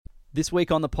This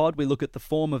week on the pod, we look at the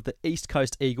form of the East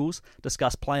Coast Eagles,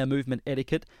 discuss player movement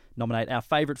etiquette, nominate our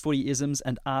favourite footyisms,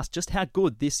 and ask just how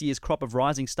good this year's crop of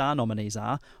rising star nominees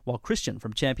are, while Christian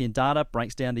from Champion Data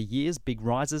breaks down the year's big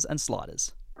risers and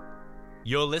sliders.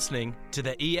 You're listening to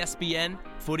the ESPN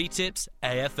Footy Tips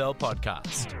AFL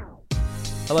podcast.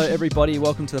 Hello everybody,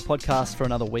 welcome to the podcast for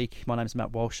another week. My name's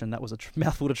Matt Walsh and that was a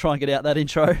mouthful to try and get out that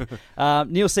intro.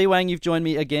 Neil Seawang, you've joined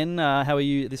me again. How are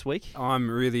you this week?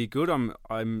 I'm really good.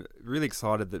 I'm really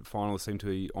excited that finals seem to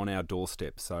be on our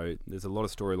doorstep. So there's a lot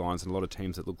of storylines and a lot of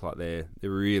teams that look like they're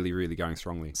really going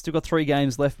strongly. Still got 3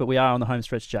 games left, but we are on the home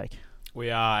stretch, Jake. We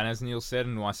are, and as Neil said,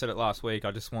 and I said it last week,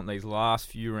 I just want these last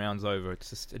few rounds over.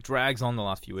 It drags on the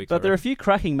last few weeks. But there are a few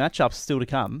cracking matchups still to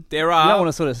come. There are. You don't want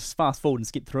to sort of fast forward and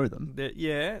skip through them.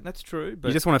 Yeah, that's true. But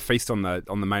you just want to feast on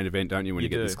the main event, don't you, when you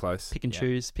get this close? Pick and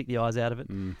choose, pick the eyes out of it.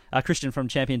 Christian from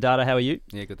Champion Data, how are you?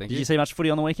 Yeah, good, thank you. Did you see much footy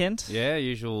on the weekend? Yeah,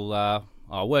 usual.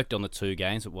 I worked on the 2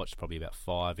 games, but watched probably about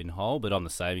 5 in whole. But on the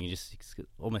saving, you just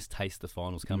almost taste the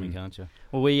finals coming, can't you?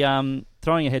 Well, we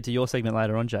throwing ahead to your segment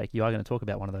later on, Jake. You are going to talk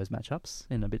about one of those matchups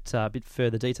in a bit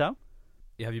further detail.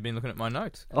 Yeah, have you been looking at my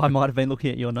notes? I might have been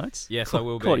looking at your notes. Yes, I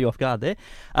will be. Caught you off guard there.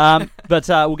 But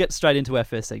we'll get straight into our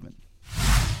first segment.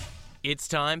 It's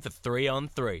time for 3 on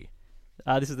 3.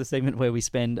 This is the segment where we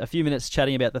spend a few minutes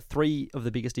chatting about the 3 of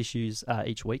the biggest issues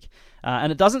each week.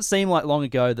 And it doesn't seem like long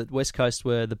ago that West Coast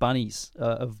were the bunnies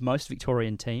of most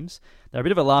Victorian teams. They're a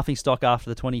bit of a laughingstock after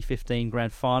the 2015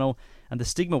 grand final, and the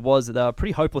stigma was that they were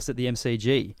pretty hopeless at the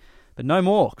MCG. But no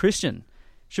more. Christian,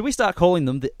 should we start calling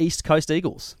them the East Coast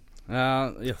Eagles?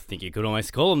 I think you could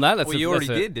almost call them that. You already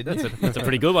did, didn't you? That's a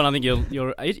pretty good one. I think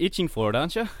you're itching for it,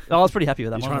 aren't you? Oh, I was pretty happy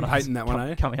with that You're one. trying to patent that one,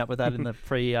 eh? Coming up with that in the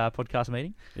pre-podcast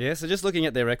meeting. Yeah, so just looking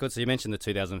at their record, so you mentioned the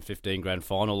 2015 grand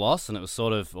final loss, and it was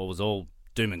was all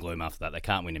doom and gloom after that. They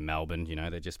can't win in Melbourne,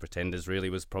 they're just pretenders, really,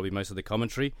 was probably most of the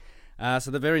commentary. So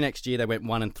the very next year, they went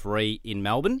 1-3 in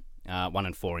Melbourne,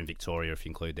 1-4 in Victoria, if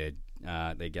you include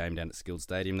their game down at Skilled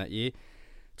Stadium that year.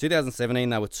 2017,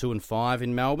 they were 2-5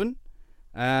 in Melbourne.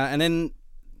 And then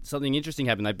something interesting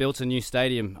happened. They built a new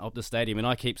stadium, Optus Stadium, and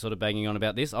I keep sort of banging on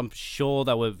about this. I'm sure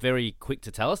they were very quick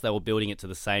to tell us they were building it to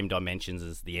the same dimensions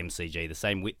as the MCG, the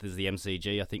same width as the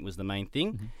MCG, I think was the main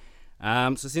thing.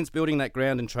 Mm-hmm. So since building that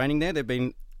ground and training there, they've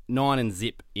been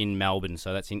 9-0 in Melbourne,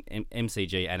 so that's in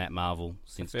MCG and at Marvel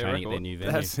since training at their new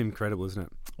venue. That's incredible, isn't it?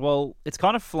 Well, it's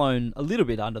kind of flown a little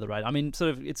bit under the radar. I mean, sort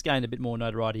of, it's gained a bit more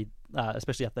notoriety,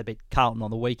 especially after they beat Carlton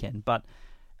on the weekend, but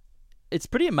it's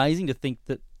pretty amazing to think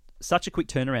that such a quick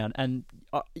turnaround, and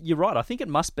you're right, I think it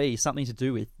must be something to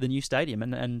do with the new stadium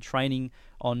and training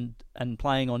on and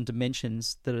playing on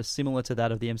dimensions that are similar to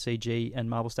that of the MCG and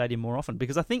Marvel Stadium more often,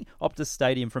 because I think Optus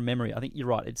Stadium, from memory, I think you're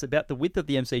right, it's about the width of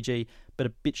the MCG but a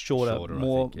bit shorter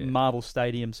more Marvel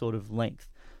Stadium sort of length.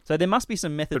 So there must be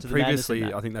some method to the madness in that.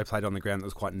 Previously, I think they played on the ground that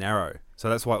was quite narrow, so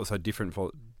that's why it was so different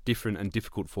and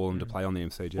difficult for them to play on the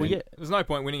MCG. Well, yeah, there's no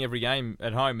point winning every game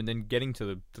at home and then getting to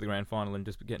the grand final and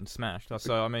just getting smashed.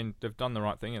 So, I mean, they've done the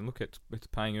right thing, and look, it's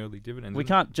paying early dividends. We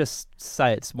can't just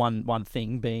say it's one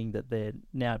thing, being that they're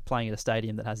now playing at a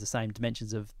stadium that has the same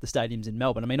dimensions of the stadiums in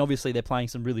Melbourne. I mean, obviously, they're playing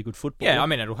some really good football. Yeah, I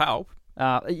mean, it'll help.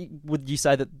 Would you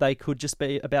say that they could just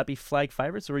be flag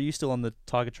favourites, or are you still on the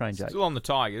Tiger train, Jake? Still on the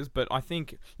Tigers, but I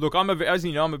think, look, as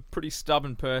you know, I'm a pretty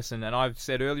stubborn person, and I've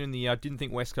said earlier in the year I didn't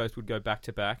think West Coast would go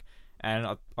back-to-back, and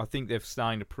I think they're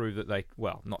starting to prove that they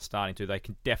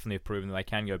can definitely have proven that they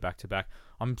can go back-to-back.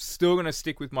 I'm still going to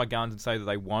stick with my guns and say that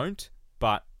they won't,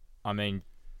 but, I mean,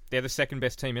 they're the second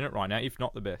best team in it right now, if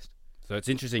not the best. So it's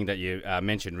interesting that you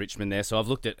mentioned Richmond there. So I've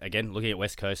looking at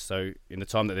West Coast, so in the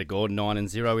time that they've gone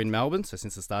 9-0 in Melbourne, so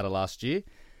since the start of last year,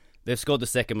 they've scored the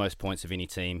second most points of any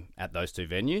team at those 2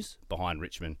 venues, behind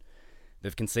Richmond.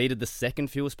 They've conceded the second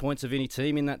fewest points of any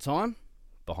team in that time,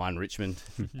 behind Richmond.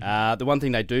 The one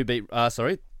thing they do beat,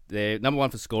 they're number 1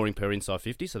 for scoring per inside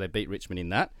 50, so they beat Richmond in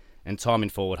that. And time in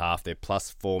forward half, they're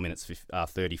plus 4 minutes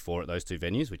 34 at those 2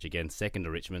 venues, which again, second to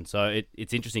Richmond. So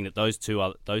it's interesting that those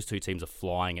two teams are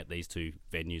flying at these 2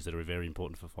 venues that are very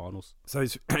important for finals. So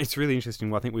it's really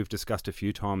interesting. Well, I think we've discussed a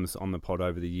few times on the pod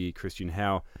over the year, Christian,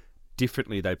 how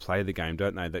differently they play the game,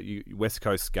 don't they? That West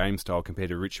Coast's game style compared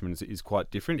to Richmond's is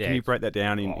quite different. Yeah. Can you break that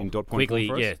down in dot point quickly?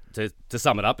 For us? Yeah. To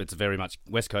sum it up, it's very much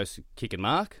West Coast kick and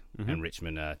mark, and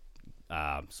Richmond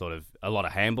sort of a lot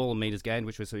of handball and metres gained,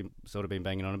 which we've sort of been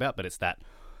banging on about, but it's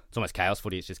almost chaos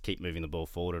footy. It's just keep moving the ball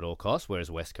forward at all costs,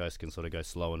 whereas West Coast can sort of go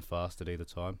slow and fast at either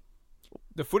time.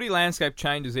 The footy landscape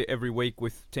changes every week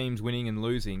with teams winning and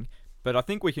losing, but I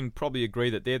think we can probably agree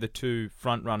that they're the 2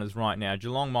 front runners right now.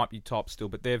 Geelong might be top still,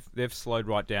 but they've slowed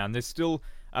right down. There's still,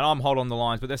 and I'm hot on the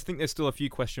Lions, but I think there's still a few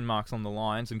question marks on the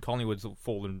Lions, and Collingwood's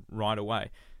fallen right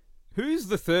away. Who's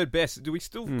the third best? Do we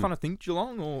still kind of think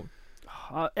Geelong or?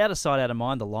 Out of sight, out of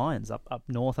mind, the Lions up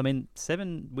north. I mean,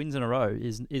 7 wins in a row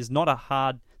is not a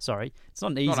hard... Sorry, it's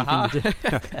not an easy thing to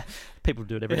do. People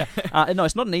do it every day. No,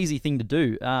 it's not an easy thing to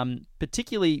do,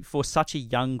 particularly for such a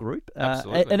young group.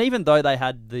 Absolutely. And even though they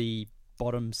had the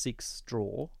bottom 6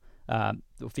 draw,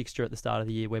 or fixture at the start of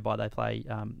the year, whereby they play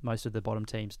most of the bottom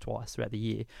teams twice throughout the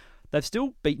year, they've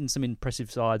still beaten some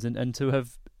impressive sides, and to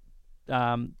have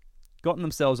gotten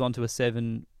themselves onto a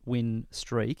 7-win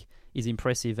streak is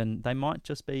impressive, and they might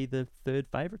just be the third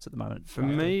favourites at the moment. For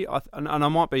me, and I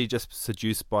might be just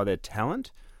seduced by their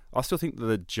talent, I still think that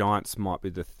the Giants might be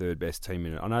the third best team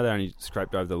in it. I know they only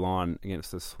scraped over the line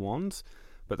against the Swans,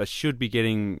 but they should be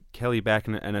getting Kelly back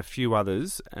and a few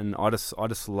others, and I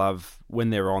just love when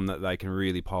they're on that they can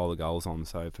really pile the goals on.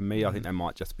 So for me, I think they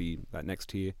might just be that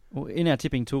next tier. Well, in our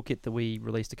tipping toolkit that we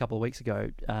released a couple of weeks ago,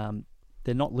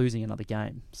 they're not losing another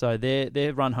game, so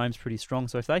their run home's pretty strong.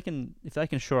 So if they can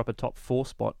shore up a top 4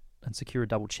 spot and secure a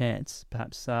double chance,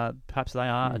 perhaps they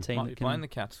are a team Might that be can. playing the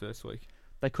Cats first week.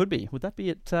 They could be. Would that be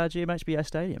at GMHBA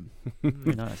Stadium?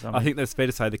 Who knows? I think that's fair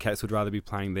to say the Cats would rather be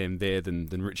playing them there than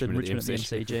Richmond, at the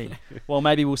MCG. MCG. Well,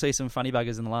 maybe we'll see some funny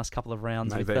buggers in the last couple of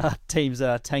rounds Maybe. with teams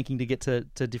tanking to get to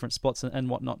different spots and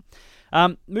whatnot.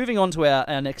 Moving on to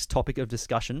our next topic of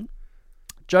discussion.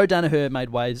 Joe Danaher made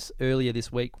waves earlier this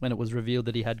week when it was revealed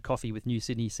that he had coffee with New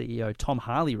Sydney CEO Tom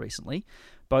Harley recently.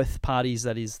 Both parties,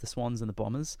 that is the Swans and the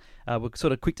Bombers, were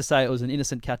sort of quick to say it was an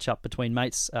innocent catch-up between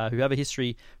mates who have a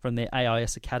history from their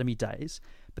AIS Academy days.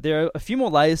 But there are a few more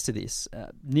layers to this.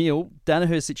 Neil,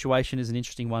 Danaher's situation is an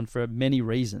interesting one for many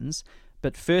reasons.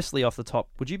 But firstly, off the top,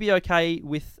 would you be okay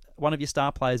with one of your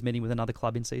star players meeting with another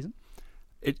club in season?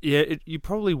 You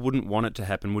probably wouldn't want it to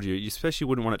happen, would you? You especially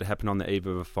wouldn't want it to happen on the eve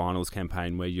of a finals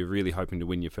campaign where you're really hoping to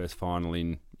win your first final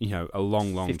in, a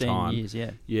long, long 15 time. years,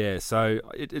 yeah. Yeah, so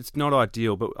it's not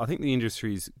ideal, but I think the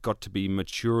industry's got to be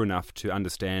mature enough to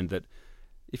understand that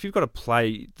if you've got to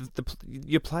play,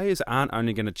 your players aren't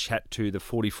only going to chat to the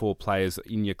 44 players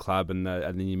in your club and the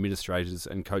administrators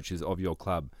and coaches of your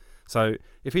club. So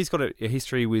if he's got a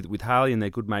history with Harley and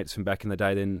they're good mates from back in the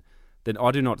day, then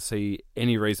I do not see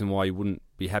any reason why you wouldn't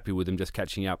be happy with them just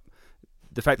catching up.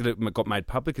 The fact that it got made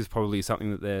public is probably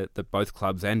something that both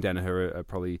clubs and Danaher are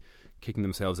probably kicking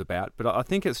themselves about. But I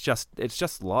think it's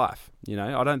just life.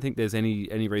 I don't think there's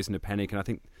any reason to panic, and I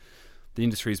think the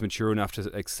industry is mature enough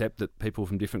to accept that people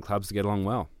from different clubs get along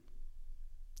well.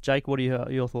 Jake, what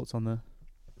are your thoughts on the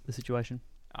situation?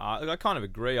 I kind of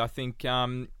agree. I think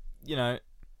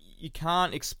you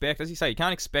can't expect, as you say,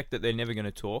 that they're never going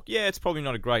to talk. Yeah, it's probably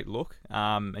not a great look,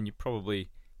 and you probably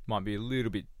might be a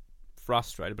little bit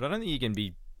frustrated, but I don't think you can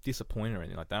be disappointed or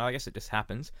anything like that. I guess it just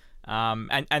happens.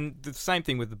 And the same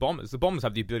thing with the Bombers. The Bombers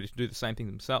have the ability to do the same thing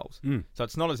themselves. So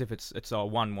it's not as if it's a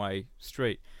one-way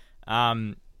street.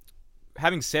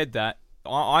 Having said that,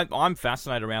 I'm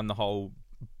fascinated around the whole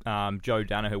Joe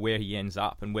Danaher, where he ends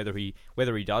up and whether he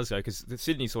does go, because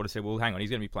Sydney sort of said, well, hang on, he's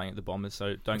going to be playing at the Bombers,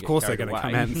 so don't get carried away. Of course they're going to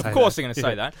come out and say that. Of course they're going to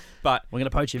say that, but we're going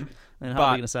to poach him, and how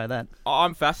are we going to say that?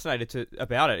 I'm fascinated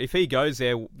about it. If he goes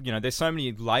there, there's so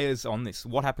many layers on this.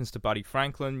 What happens to Buddy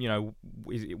Franklin?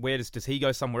 Where does he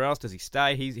go somewhere else? Does he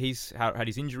stay? He's had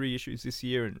his injury issues this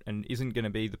year and isn't going to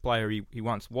be the player he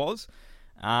once was.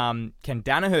 Can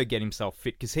Danaher get himself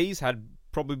fit? Because he's had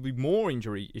probably more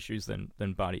injury issues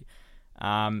than Buddy.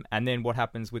 And then what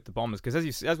happens with the Bombers?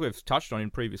 Because as we've touched on in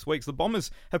previous weeks, the Bombers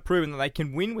have proven that they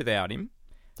can win without him.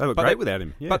 They look great without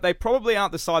him. Yeah. But they probably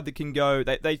aren't the side that can go.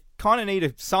 They kind of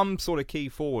need some sort of key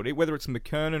forward, whether it's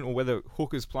McKernan or whether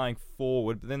Hooker's playing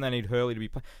forward. But then they need Hurley to be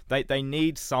playing. They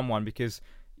need someone because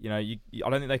I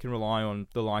don't think they can rely on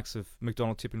the likes of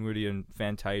McDonald, Tippenwoody and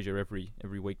Fantasia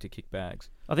every week to kick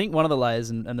bags. I think one of the layers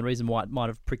and the reason why it might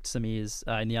have pricked some ears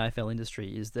in the AFL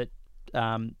industry is that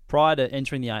prior to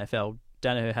entering the AFL,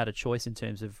 Danaher had a choice in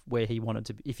terms of where he wanted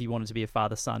to, if he wanted to be a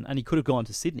father-son, and he could have gone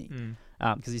to Sydney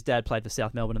because his dad played for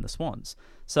South Melbourne and the Swans.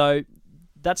 So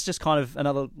that's just kind of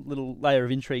another little layer of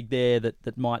intrigue there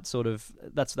that might sort of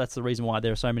that's the reason why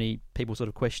there are so many people sort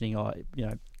of questioning,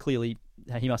 clearly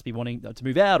he must be wanting to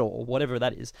move out or whatever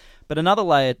that is. But another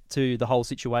layer to the whole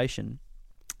situation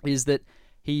is that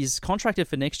he's contracted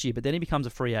for next year, but then he becomes a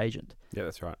free agent. Yeah,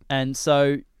 that's right. And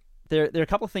so there are a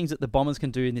couple of things that the Bombers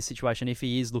can do in this situation if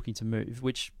he is looking to move,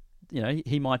 which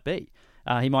he might be.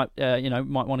 He might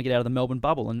want to get out of the Melbourne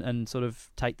bubble and sort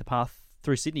of take the path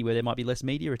through Sydney where there might be less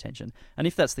media attention. And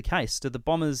if that's the case, do the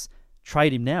Bombers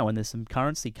trade him now and there's some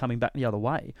currency coming back the other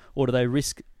way, or do they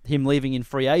risk him leaving in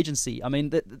free agency? I mean,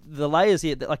 the layers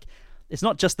here, it's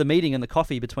not just the meeting and the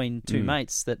coffee between two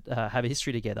mates that have a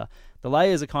history together. The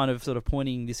layers are kind of sort of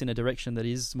pointing this in a direction that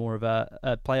is more of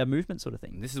a player movement sort of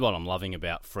thing. This is what I'm loving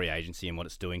about free agency and what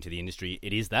it's doing to the industry.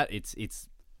 It is that it's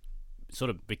sort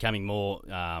of becoming more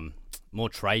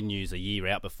trade news a year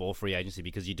out before free agency,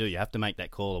 because you have to make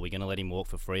that call. Are we going to let him walk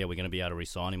for free? Are we going to be able to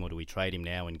re-sign him, or do we trade him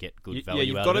now and get good value?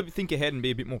 You've got to think ahead and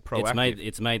be a bit more proactive.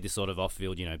 It's made this sort of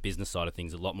off-field, business side of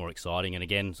things a lot more exciting. And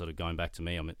again, sort of going back to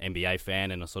me, I'm an NBA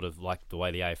fan, and I sort of like the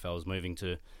way the AFL is moving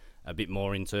to a bit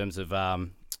more in terms of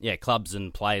clubs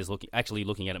and players looking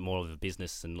at it more of a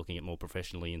business and looking at it more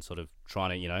professionally, and sort of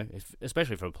trying to,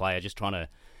 especially for a player, just trying to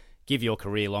give your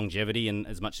career longevity and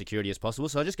as much security as possible.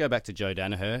 So I just go back to Joe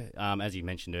Danaher. As you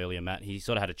mentioned earlier, Matt, he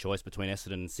sort of had a choice between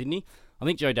Essendon and Sydney. I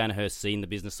think Joe Danaher's seen the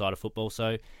business side of football,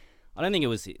 so I don't think it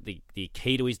was the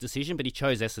key to his decision, but he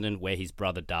chose Essendon where his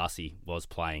brother Darcy was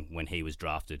playing when he was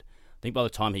drafted. I think by the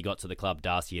time he got to the club,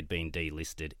 Darcy had been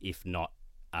delisted, if not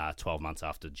 12 months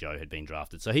after Joe had been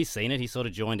drafted. So he's seen it. He sort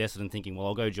of joined Essendon thinking, well,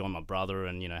 I'll go join my brother,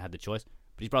 and, had the choice.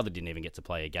 But his brother didn't even get to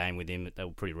play a game with him. They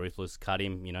were pretty ruthless, cut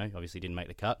him, obviously didn't make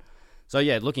the cut. So,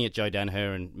 looking at Joe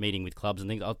Danaher and meeting with clubs and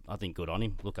things, I think good on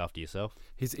him. Look after yourself.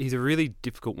 He's a really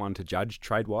difficult one to judge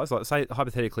trade-wise. Like, say,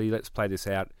 hypothetically, let's play this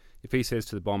out. If he says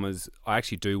to the Bombers, I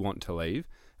actually do want to leave,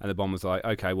 and the Bombers are like,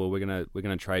 okay, well, we're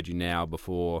gonna trade you now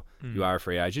before you are a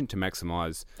free agent to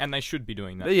maximise. And they should be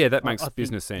doing that. Yeah, that makes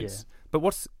business sense. Yeah.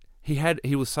 But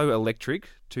he was so electric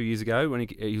 2 years ago when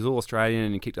he was All-Australian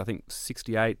and he kicked, I think,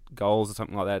 68 goals or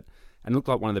something like that, and looked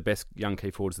like one of the best young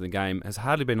key forwards in the game, has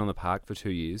hardly been on the park for 2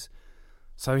 years.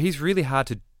 So he's really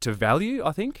hard to value,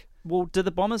 I think. Well, do the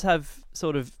Bombers have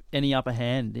sort of any upper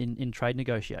hand in trade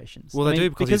negotiations? Well, they do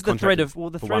because the threat of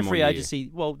free agency.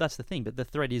 Well, that's the thing. But the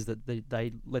threat is that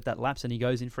they let that lapse and he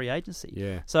goes in free agency.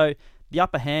 Yeah. So the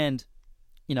upper hand,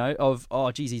 of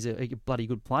he's a bloody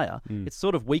good player. It's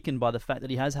sort of weakened by the fact that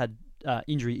he has had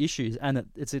injury issues, and that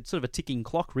it's a sort of a ticking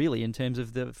clock really in terms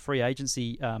of the free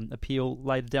agency appeal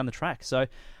later down the track. So,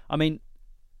 I mean,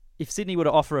 if Sydney were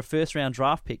to offer a first round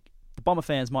draft pick, the Bomber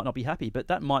fans might not be happy, but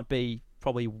that might be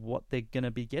probably what they're going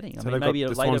to be getting. So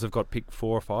the Swans have got pick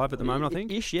 4 or 5 at the moment, I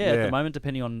think? At the moment,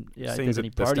 depending on if there's any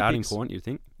priority starting picks. point, you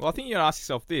think? Well, I think you got to ask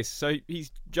yourself this. So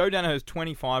Joe Danaher's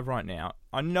 25 right now.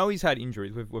 I know he's had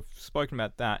injuries. We've spoken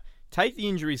about that. Take the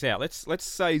injuries out. Let's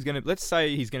say he's going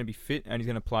to be fit and he's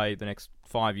going to play the next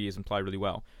 5 years and play really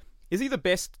well. Is he the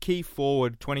best key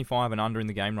forward 25 and under in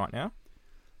the game right now?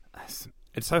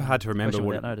 It's so hard to remember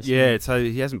so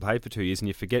he hasn't played for 2 years and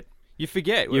you forget. We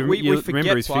forget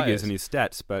remember his players. figures and his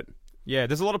stats, but yeah,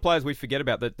 there's a lot of players we forget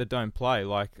about that don't play.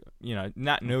 Like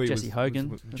Nat Nui, Jesse Hogan,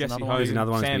 Hogan's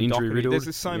another one. Sam injury riddled.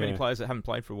 There's so many players that haven't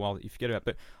played for a while that you forget about.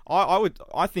 But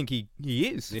I think he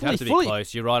is. It has to be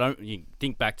close. You're right. You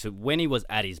think back to when he was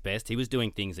at his best. He was doing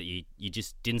things that you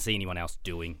just didn't see anyone else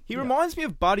doing. He reminds me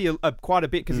of Buddy quite a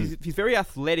bit because he's very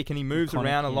athletic and he moves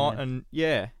around a lot and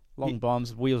long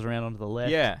bombs, wheels around onto the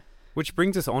left. Yeah. Which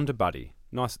brings us on to Buddy.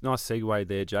 Nice segue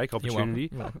there, Jake. Opportunity.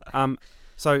 You're welcome.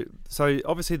 So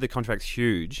obviously the contract's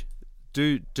huge.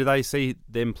 Do they see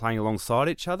them playing alongside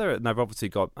each other? And they've obviously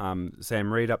got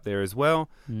Sam Reid up there as well.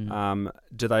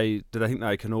 Do they think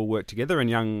they can all work together? And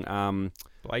young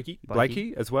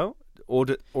Blakey as well.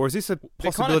 Or is this a possibility they're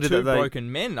kind of that two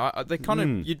broken men? They kind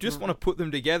of you just want to put them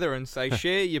together and say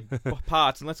share your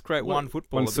parts and let's create one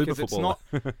footballer. One super footballer.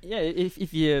 It's not.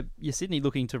 If you're Sydney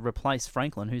looking to replace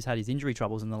Franklin, who's had his injury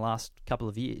troubles in the last couple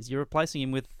of years, you're replacing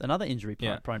him with another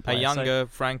injury-prone player. A younger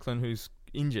Franklin who's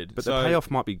injured. But the payoff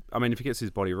might be. I mean, if he gets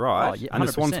his body right, and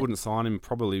the Swans wouldn't sign him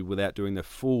probably without doing the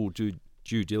full due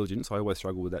diligence. I always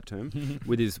struggle with that term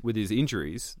with his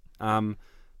injuries.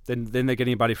 Then they're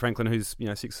getting a Buddy Franklin who's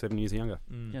 6-7 years younger.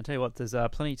 Yeah, I'll tell you what, there's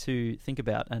plenty to think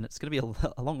about, and it's going to be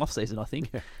a long off season, I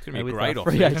think. Yeah, it's going to be a great off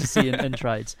free agency and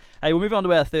trades. Hey, we'll move on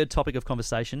to our third topic of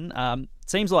conversation.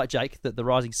 Seems like, Jake, that the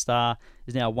Rising Star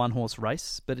is now a one-horse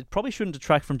race, but it probably shouldn't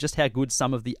detract from just how good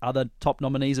some of the other top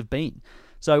nominees have been.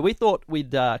 So we thought we'd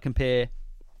compare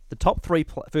the top 3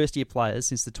 first-year players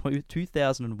since the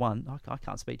 2001... I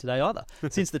can't speak today either.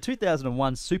 Since the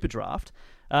 2001 Super Draft,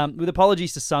 with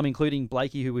apologies to some, including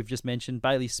Blakey, who we've just mentioned,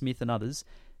 Bailey Smith and others.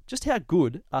 Just how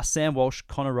good are Sam Walsh,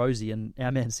 Connor Rozee and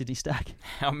our man Sydney Stack?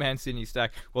 Our man Sydney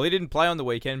Stack. Well, he didn't play on the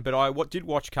weekend, but I did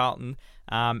watch Carlton,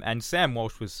 and Sam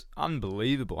Walsh was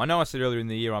unbelievable. I know I said earlier in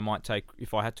the year I might take,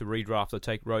 if I had to redraft, I'd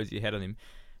take Rozee ahead of him.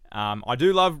 I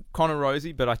do love Connor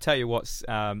Rozee, but I tell you what,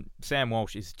 Sam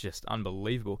Walsh is just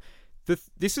unbelievable.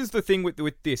 This is the thing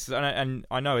with this, and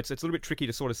I know it's a little bit tricky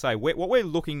to sort of say. What we're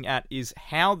looking at is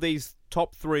how these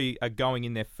top 3 are going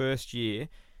in their first year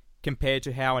compared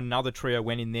to how another trio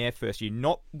went in their first year.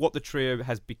 Not what the trio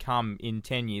has become in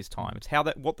 10 years' time. It's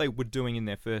what they were doing in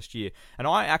their first year. And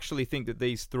I actually think that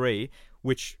these three,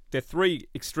 which they're three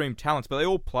extreme talents, but they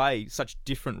all play such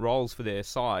different roles for their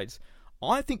sides,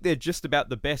 I think they're just about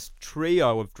the best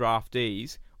trio of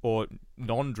draftees, or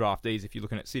non-draftees if you're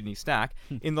looking at Sydney Stack,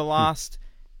 in the last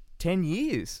 10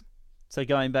 years. So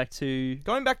going back to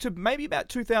maybe about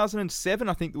 2007,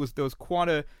 I think there was quite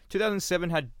a 2007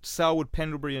 had Selwood,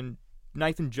 Pendlebury, and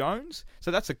Nathan Jones. So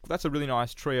that's a really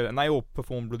nice trio, and they all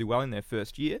performed really well in their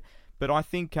first year. But I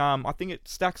think it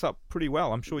stacks up pretty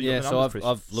well. I'm sure you. Yeah, have the so numbers,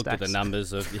 I've looked at the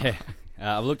numbers of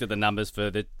I've looked at the numbers for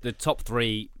the top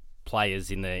three players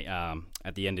in the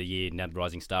at the end of year NAB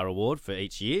Rising Star Award for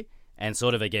each year, and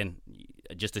sort of again,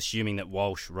 just assuming that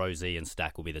Walsh, Rosie and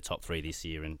Stack will be the top three this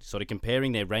year, and sort of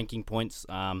comparing their ranking points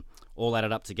all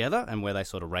added up together and where they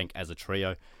sort of rank as a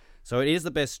trio. So it is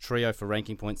the best trio for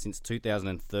ranking points since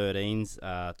 2013's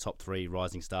top three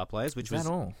Rising Star players, which was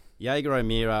all? Jaeger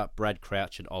O'Meara, Brad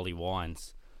Crouch and Ollie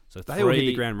Wines. So they all hit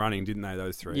the ground running, didn't they,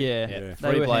 those three? Yeah.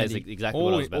 Three players, handy. exactly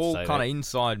what I was about to say. All kind of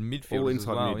inside midfielders as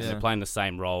well. They're playing the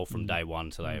same role from day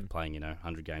one, so they're playing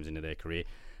 100 games into their career.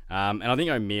 And I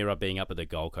think O'Meara being up at the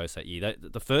Gold Coast that year,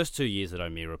 the first 2 years that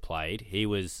O'Meara played, he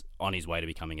was on his way to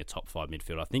becoming a top 5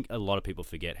 midfielder. I think a lot of people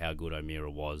forget how good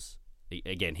O'Meara was.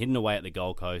 Again, hidden away at the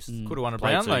Gold Coast. Could have won a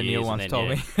Brownlow, Neil once told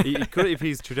me. He could if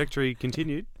his trajectory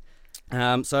continued.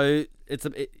 So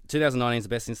 2019 is the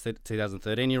best since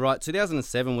 2013. You're right.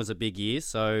 2007 was a big year.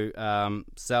 So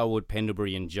Selwood,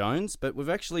 Pendlebury, and Jones. But we've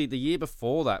actually the year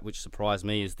before that, which surprised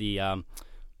me, is the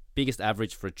biggest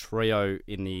average for a trio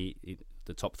in the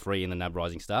top three in the NAB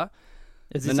Rising Star.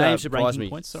 Is the this name surprised me.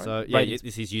 Points, sorry? So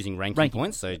this is using ranking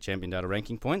points. So Champion Data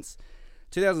ranking points.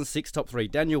 2006 top three: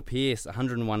 Daniel Pearce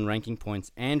 101 ranking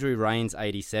points, Andrew Rains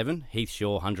 87, Heath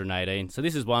Shaw 118. So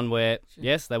this is one where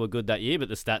yes, they were good that year, but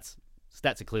the stats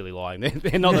are clearly lying.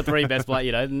 They're not the three best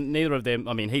players. Neither of them.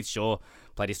 I mean, Heath Shaw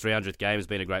played his 300th game, has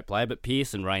been a great player, but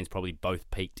Pearce and Rains probably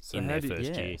both peaked in their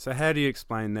first year. So how do you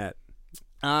explain that?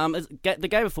 The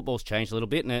game of football's changed a little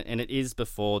bit, and it is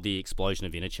before the explosion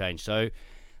of interchange. So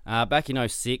back in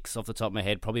 06, off the top of my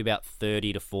head, probably about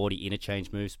 30 to 40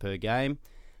 interchange moves per game.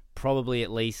 Probably at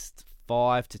least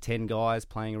 5 to 10 guys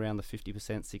playing around the 50%,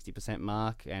 60%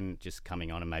 mark, and just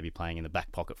coming on and maybe playing in the back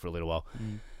pocket for a little while.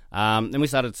 Then we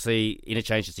started to see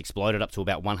interchange just exploded up to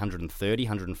about 130,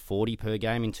 140 per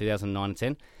game in 2009 and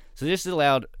 10. So this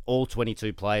allowed all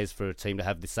 22 players for a team to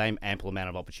have the same ample amount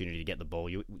of opportunity to get the ball.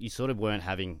 You sort of weren't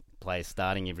having players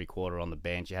starting every quarter on the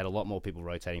bench. You had a lot more people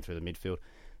rotating through the midfield.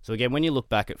 So again, when you look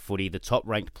back at footy, the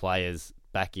top-ranked players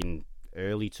back in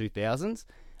early 2000s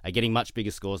are getting much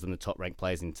bigger scores than the top-ranked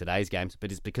players in today's games,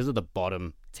 but it's because of the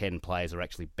bottom 10 players are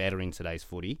actually better in today's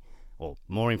footy, or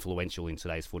more influential in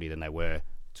today's footy than they were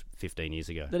 15 years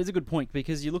ago. That is a good point,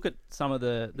 because you look at some of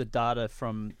the data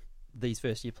from these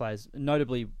first-year players,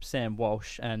 notably Sam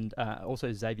Walsh and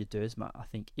also Xavier Dersma. I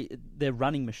think they're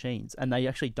running machines, and they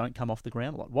actually don't come off the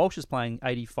ground a lot. Walsh is playing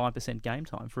 85% game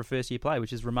time for a first-year player,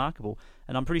 which is remarkable.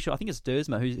 And I'm pretty sure, I think it's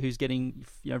Dersma who's getting,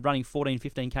 running 14,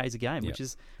 15 Ks a game, which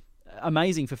is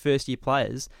amazing for first-year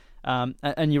players.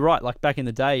 And you're right, like back in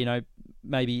the day,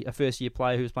 maybe a first-year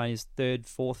player who was playing his third,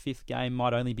 fourth, fifth game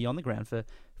might only be on the ground for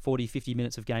 40, 50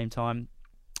 minutes of game time,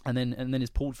 and then is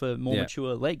pulled for more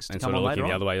mature legs to and come sort of on later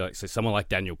looking on. the other way, so someone like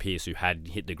Daniel Pearce, who had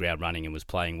hit the ground running and was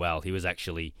playing well, he was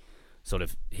actually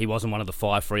he wasn't one of the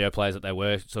 5 Freo players that they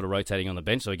were sort of rotating on the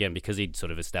bench. So again, because he'd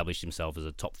sort of established himself as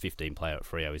a top 15 player at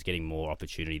Freo, he's getting more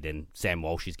opportunity than Sam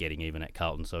Walsh is getting even at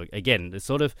Carlton. So again, it's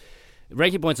sort of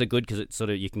ranking points are good because it's sort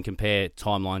of you can compare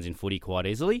timelines in footy quite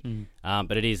easily.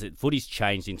 But footy's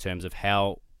changed in terms of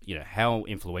how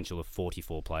influential the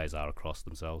 44 players are across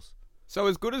themselves. So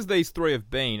as good as these three have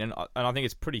been, and I think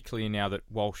it's pretty clear now that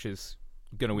Walsh is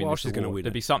going to win this award.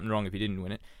 There'd be something wrong if he didn't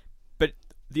win it. But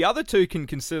the other two can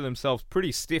consider themselves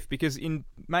pretty stiff, because in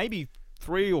maybe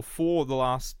 3 or 4 of the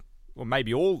last, or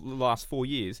maybe all the last 4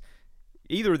 years,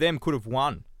 either of them could have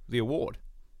won the award.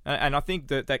 And I think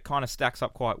that kind of stacks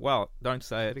up quite well. Don't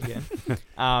say it again.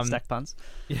 Stack puns.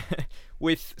 Yeah.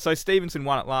 So Stevenson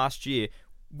won it last year.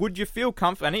 Would you feel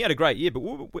comfortable? And he had a great year, but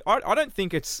I don't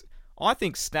think it's... I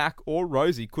think Stack or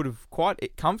Rosie could have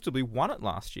quite comfortably won it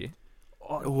last year.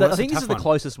 I think this is the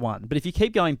closest one. But if you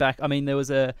keep going back, I mean, there was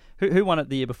who won it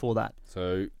the year before that?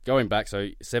 So going back,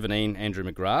 17, Andrew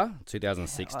McGrath,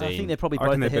 2016. I think they're probably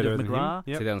both ahead of McGrath.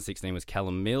 Yep. 2016 was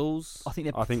Callum Mills. I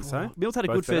think so. Mills had a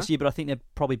good first year, but I think they're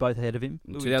probably both ahead of him.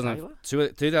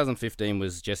 2015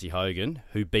 was Jesse Hogan,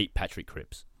 who beat Patrick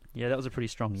Cripps. Yeah, that was a pretty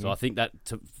strong year. So I think that,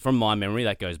 from my memory,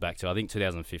 that goes back to, I think,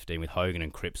 2015 with Hogan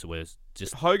and Cripps was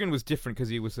just... Hogan was different because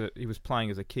he was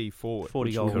playing as a key forward.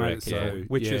 40 goals. Correct,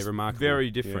 Which is remarkable. Very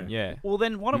different, yeah. Well,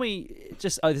 then, why don't we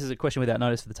just... Oh, this is a question without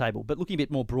notice for the table, but looking a bit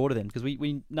more broader then, because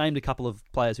we named a couple of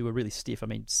players who were really stiff. I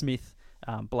mean, Smith,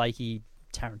 Blakey,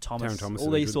 Taron Thomas,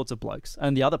 all these sorts of blokes,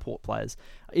 and the other Port players.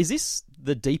 Is this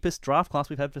the deepest draft class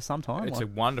we've had for some time? It's a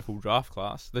wonderful draft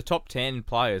class. The top 10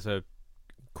 players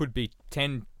could be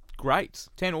 10 greats,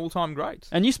 10 all-time greats.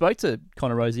 And you spoke to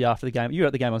Connor Rosie after the game. You were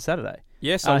at the game on Saturday.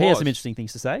 Yes, he has some interesting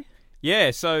things to say.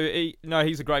 Yeah, so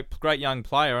he's a great young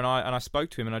player, and I spoke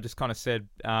to him, and I just kind of said,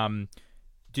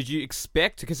 did you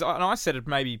expect? Because I said it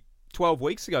maybe 12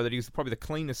 weeks ago that he was probably the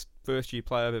cleanest first-year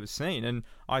player I've ever seen, and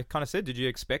I kind of said, did you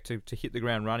expect to hit the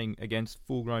ground running against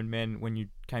full-grown men when you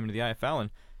came into the AFL? And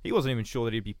he wasn't even sure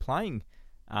that he'd be playing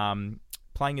in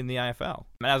the AFL.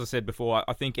 And as I said before,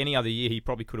 I think any other year he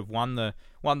probably could have won the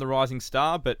Rising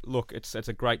Star, but look, it's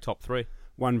a great top three.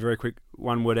 One very quick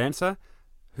one-word answer.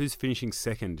 Who's finishing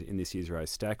second in this year's race,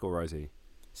 Stack or Rosie?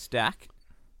 Stack.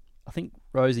 I think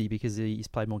Rosie, because he's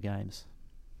played more games.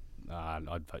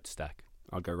 I'd vote Stack.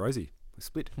 I'd go Rosie. We're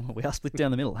split. We are split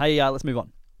down the middle. Hey, let's move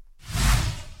on.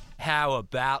 How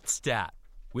about Stat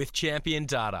with Champion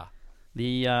Data?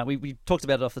 We talked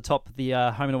about it off the top. The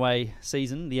home and away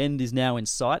season, the end is now in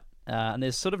sight, and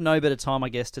there's sort of no better time, I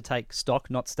guess, to take stock,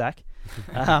 not stack,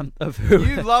 of who.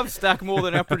 You love Stack more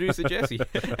than our producer Jesse.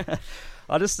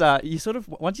 I just you sort of,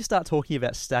 once you start talking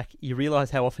about stack, you realise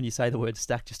how often you say the word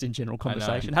stack just in general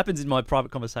conversation. It happens in my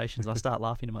private conversations. I start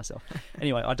laughing to myself.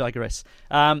 Anyway, I digress.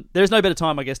 There's no better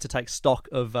time, I guess, to take stock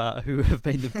of who have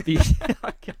been the big.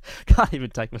 I can't even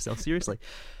take myself seriously.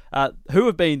 Who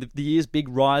have been the year's big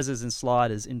risers and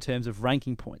sliders in terms of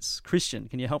ranking points? Christian,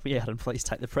 can you help me out and please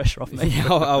take the pressure off me?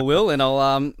 Yeah, I will, and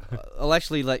I'll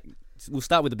actually we'll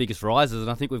start with the biggest risers, and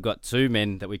I think we've got two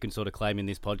men that we can sort of claim in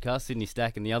this podcast, Sydney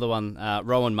Stack and the other one,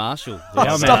 Rowan Marshall.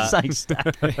 Stop saying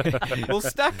Stack. Well,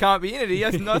 Stack can't be in it. He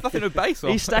has nothing to base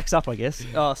on. He stacks up, I guess.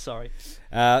 Oh, sorry.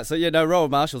 Rowan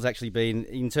Marshall's actually been,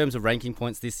 in terms of ranking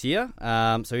points this year,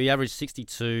 so he averaged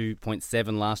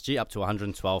 62.7 last year, up to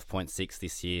 112.6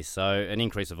 this year, so an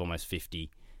increase of almost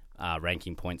 50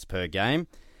 ranking points per game.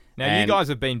 Now, you guys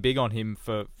have been big on him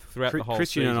throughout the whole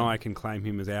Christian season. and I can claim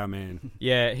him as our man.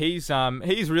 Yeah, he's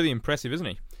really impressive, isn't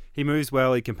he? He moves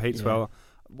well, he competes well.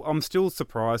 I'm still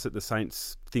surprised that the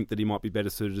Saints think that he might be better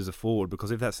suited as a forward,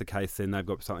 because if that's the case, then they've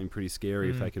got something pretty scary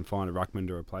if they can find a ruckman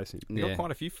to replace him. They've got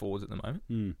quite a few forwards at the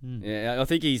moment. Yeah, I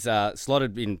think he's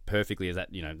slotted in perfectly as that,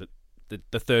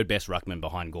 the third best ruckman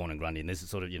behind Gawn and Grundy, and this is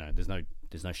sort of,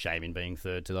 there's no shame in being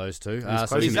third to those two.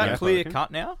 So is that clear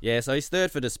cut now? Yeah, so he's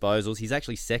third for disposals. He's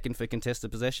actually second for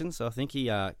contested possessions, so I think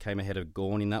he came ahead of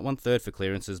Gawn in that one. Third for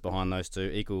clearances behind those two,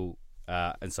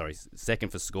 second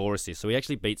for score assists. So he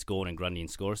actually beats Gawn and Grundy in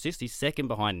score assists. He's second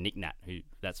behind Nick Nat, who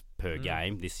that's per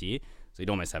game this year, so you'd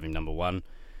almost have him number one.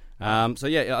 I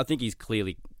think he's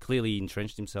clearly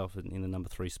entrenched himself in the number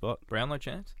 3 spot. Brownlow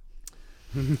chance?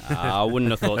 I wouldn't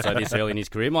have thought so this early in his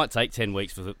career. It might take 10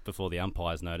 weeks before the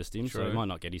umpires noticed him, so he might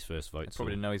not get his first vote.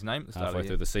 Probably didn't know his name at the start halfway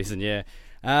through the season, yeah.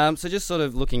 So just sort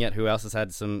of looking at who else has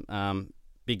had some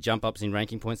big jump-ups in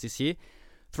ranking points this year.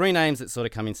 3 names that sort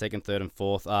of come in second, third and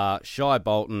fourth are Shai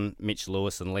Bolton, Mitch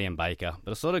Lewis and Liam Baker.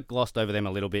 But I sort of glossed over them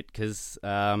a little bit because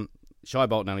Shai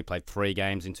Bolton only played 3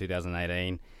 games in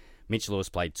 2018. Mitch Lewis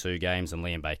played 2 games and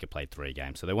Liam Baker played 3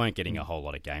 games, so they weren't getting a whole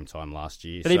lot of game time last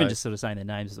year. But even just sort of saying their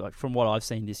names, like from what I've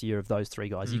seen this year of those 3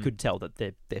 guys, you could tell that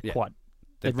they've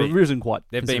risen quite.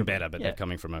 They've been better, but they're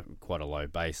coming from quite a low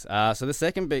base. So the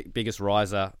second biggest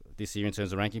riser this year in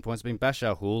terms of ranking points has been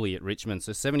Bashar Hooley at Richmond,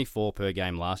 so 74 per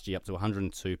game last year, up to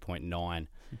 102.9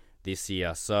 this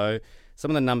year. So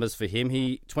some of the numbers for him: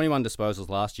 21 disposals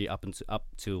last year, up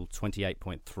till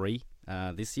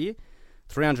 28.3 this year.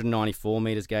 394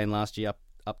 metres gained last year,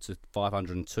 up to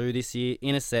 502 this year.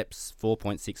 Intercepts,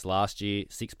 4.6 last year,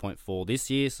 6.4 this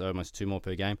year, so almost 2 more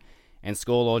per game. And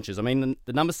score launches, I mean,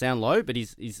 the numbers sound low, but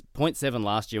he's 0.7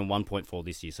 last year and 1.4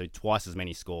 this year, so twice as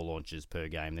many score launches per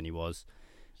game than he was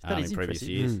in previous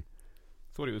years.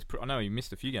 Thought he was. I know he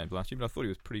missed a few games last year, but I thought he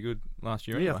was pretty good last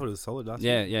year. Anyway. I thought it was solid last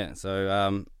year. Yeah.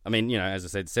 So, as I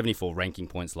said, 74 ranking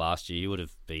points last year. He would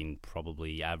have been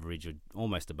probably average or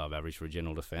almost above average for a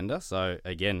general defender. So,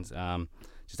 again,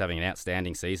 just having an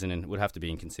outstanding season and would have to be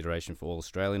in consideration for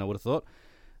All-Australian, I would have thought.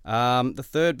 The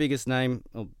third biggest name,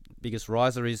 or biggest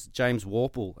riser, is James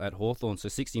Warple at Hawthorn. So,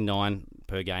 69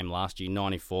 per game last year,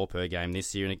 94 per game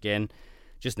this year. And again,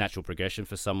 just natural progression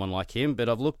for someone like him. But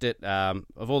I've looked at,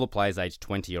 of all the players aged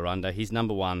 20 or under, he's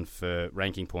number one for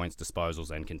ranking points,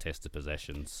 disposals, and contested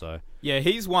possessions. So yeah,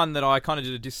 he's one that I kind of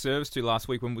did a disservice to last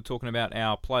week when we were talking about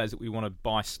our players that we want to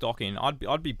buy stock in.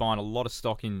 I'd be buying a lot of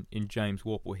stock in James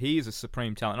Worpel. He is a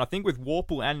supreme talent. And I think with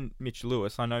Worpel and Mitch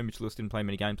Lewis, I know Mitch Lewis didn't play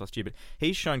many games last year, but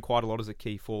he's shown quite a lot as a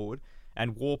key forward.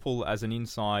 And Worpel as an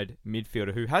inside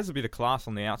midfielder who has a bit of class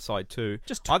on the outside too.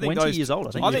 Just 20 years old,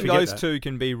 I think. I think those two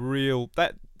can be real.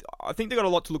 I think they've got a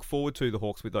lot to look forward to, the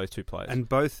Hawks, with those two players. And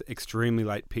both extremely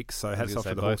late picks, so hats off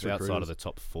to the Hawks outside recruiters. of the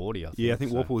top 40, I think. Yeah, I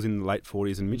think Worpel was in the late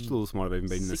 40s and Mitch Lewis might have even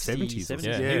been in the 70s. 70s.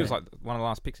 Yeah, he was like one of the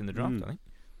last picks in the draft, I think.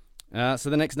 So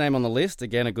the next name on the list,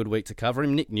 again, a good week to cover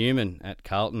him, Nick Newman at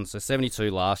Carlton. So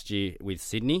 72 last year with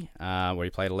Sydney, where he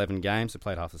played 11 games. He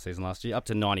played half the season last year, up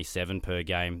to 97 per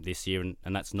game this year,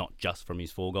 and that's not just from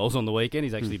his 4 goals on the weekend.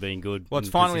 He's actually been good. Well, it's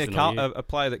finally a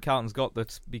player that Carlton's got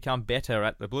that's become better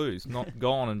at the Blues, not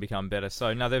gone and become better.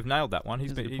 So now they've nailed that one. He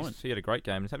had a great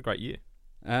game. He's had a great year.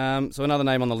 So another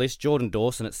name on the list, Jordan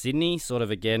Dawson at Sydney. Sort of,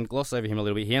 again, gloss over him a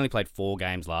little bit. He only played 4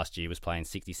 games last year, was playing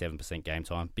 67% game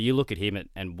time. But you look at him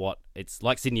and what it's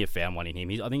like. Sydney have found one in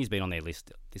him. I think he's been on their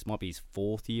list. This might be his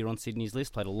 4th year on Sydney's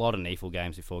list. Played a lot of NEFL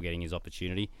games before getting his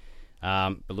opportunity.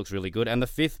 But looks really good. And the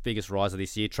 5th biggest riser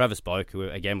this year, Travis Boak, who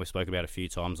again we've spoken about a few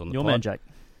times on the pod. Your man, Jake.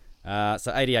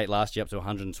 So 88 last year, up to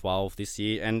 112 this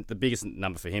year. And the biggest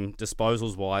number for him,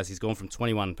 disposals-wise, he's gone from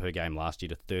 21 per game last year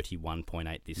to 31.8 this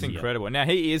year. It's incredible. Now,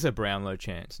 he is a Brownlow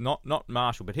chance, not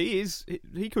Marshall, but he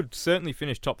could certainly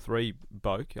finish top 3,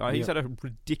 Boak. He's had a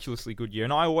ridiculously good year,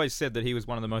 and I always said that he was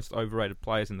one of the most overrated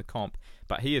players in the comp,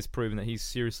 but he has proven that he's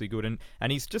seriously good,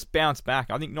 and he's just bounced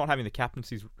back. I think not having the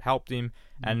captaincy's helped him,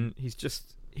 and he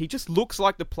just looks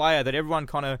like the player that everyone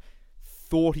kind of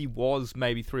thought he was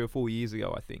maybe 3 or 4 years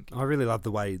ago, I think. I really love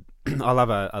the way... I love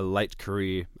a late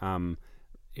career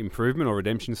improvement or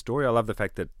redemption story. I love the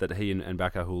fact that he and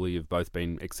Baka Hooley have both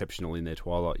been exceptional in their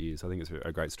twilight years. I think it's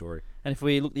a great story. And if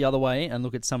we look the other way and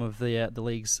look at some of the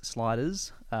league's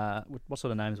sliders, what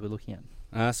sort of names are we looking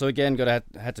at? So again,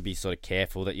 had to be sort of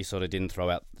careful that you sort of didn't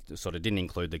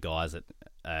include the guys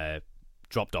that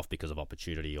dropped off because of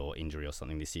opportunity or injury or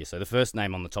something this year. So the first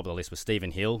name on the top of the list was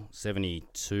Stephen Hill,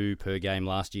 72 per game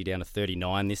last year, down to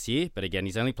 39 this year. But again,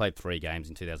 he's only played 3 games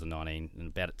in 2019 and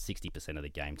about 60% of the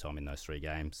game time in those 3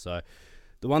 games. So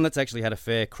the one that's actually had a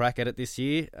fair crack at it this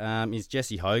year is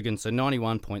Jesse Hogan. So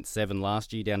 91.7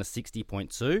 last year, down to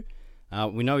 60.2.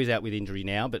 We know he's out with injury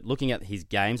now, but looking at his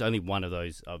games, only one of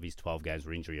his 12 games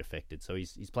were injury affected. So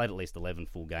he's played at least 11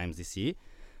 full games this year.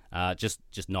 Just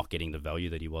not getting the value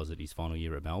that he was at his final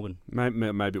year at Melbourne.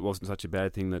 Maybe it wasn't such a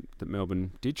bad thing that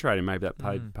Melbourne did trade him. Maybe that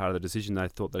played part of the decision. They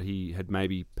thought that he had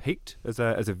maybe peaked as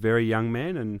a very young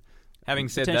man. And having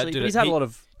said that, he's had a lot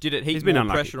of... Did it heap more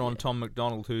pressure on Tom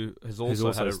McDonald, who has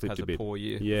also had a poor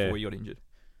year before he got injured?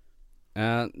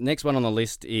 Next one on the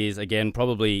list is, again,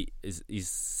 probably his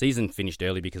season finished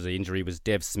early because of injury, was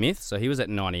Dev Smith. So he was at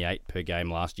 98 per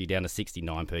game last year, down to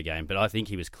 69 per game. But I think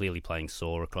he was clearly playing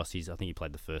sore across I think he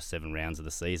played the first 7 rounds of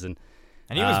the season.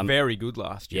 And he was very good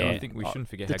last year. Yeah. I think we shouldn't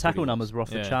forget the how tackle good numbers were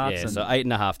off the charts. Yeah, so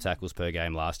 8.5 tackles per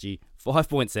game last year,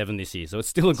 5.7 this year. So it's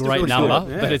still a great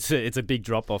number, but it's a big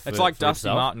drop off. It's like Dusty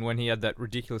Martin when he had that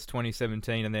ridiculous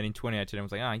 2017, and then in 2018 I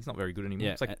was like, he's not very good anymore.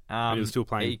 Yeah. It's like, he was still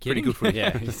playing pretty good for him.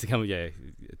 Yeah,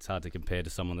 it's hard to compare to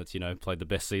someone that's played the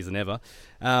best season ever.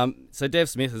 So Dev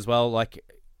Smith as well,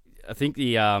 I think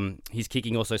his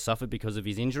kicking also suffered because of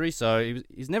his injury. So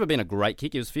he's never been a great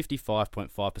kick. He was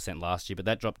 55.5% last year, but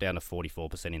that dropped down to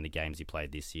 44% in the games he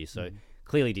played this year. So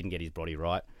clearly didn't get his body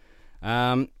right.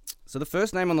 So the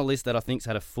first name on the list that I think's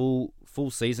had a full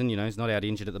season, he's not out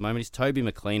injured at the moment, is Toby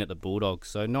McLean at the Bulldogs.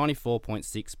 So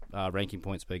 94.6 ranking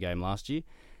points per game last year,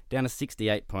 down to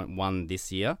 68.1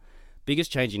 this year.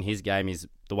 Biggest change in his game is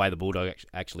the way the Bulldogs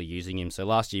actually using him. So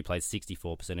last year he played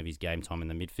 64% of his game time in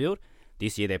the midfield.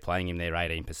 This year they're playing him there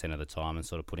 18% of the time and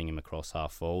sort of putting him across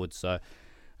half forward. So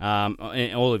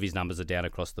all of his numbers are down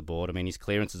across the board. I mean, his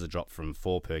clearances are dropped from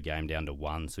 4 per game down to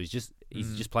 1. So he's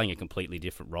just playing a completely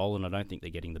different role, and I don't think they're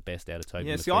getting the best out of Toby.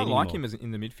 Yeah, see, I like him as in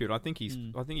the midfield. I think he's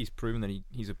proven that he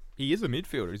is a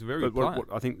midfielder. He's a very good player.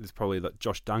 I think there's probably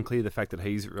Josh Dunkley, the fact that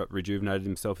he's rejuvenated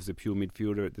himself as a pure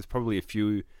midfielder. There's probably a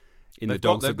few in the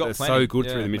Dogs that are so good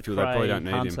through the midfield, they probably don't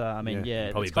need Hunter, him. I mean,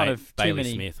 probably it's kind of Bailey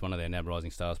Smith, one of their NAB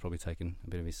Rising Stars, probably taken a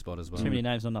bit of his spot as well. Too many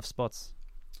names, not enough spots.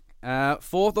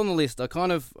 4th on the list, I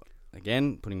kind of,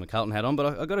 again, putting my Carlton hat on,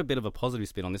 but I got a bit of a positive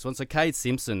spin on this one. So Cade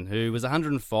Simpson, who was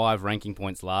 105 ranking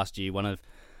points last year, one of,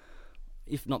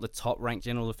 if not the top ranked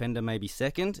general defender, maybe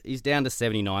second, he's down to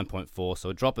 79.4, so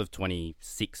a drop of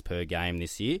 26 per game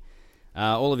this year.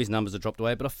 All of his numbers are dropped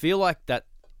away, but I feel like that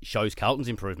shows Carlton's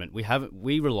improvement.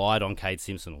 We relied on Cade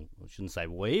Simpson. Or I shouldn't say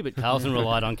we, but Carlton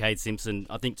relied on Cade Simpson,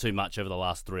 I think, too much over the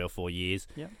last 3 or 4 years.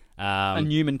 Yeah. And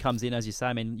Newman comes in, as you say.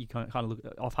 I mean, you kind of look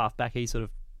off half back. He sort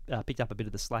of picked up a bit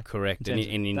of the slack. Correct. And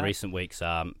in recent weeks,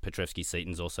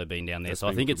 Petrevski-Seaton's also been down there. So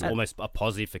I think it's almost a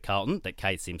positive for Carlton that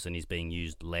Cade Simpson is being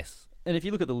used less. And if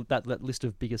you look at that list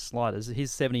of biggest sliders,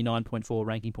 his 79.4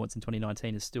 ranking points in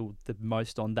 2019 is still the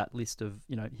most on that list of,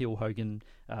 Hill, Hogan,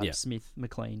 Smith,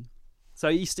 McLean. So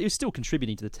he's still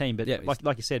contributing to the team, but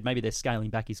like you said, maybe they're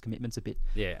scaling back his commitments a bit.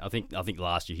 Yeah, I think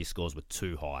last year his scores were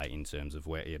too high in terms of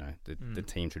where the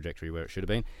team trajectory where it should have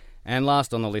been. And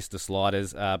last on the list of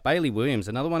sliders, Bailey Williams,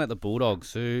 another one at the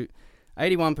Bulldogs, who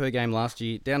 81 per game last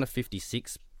year, down to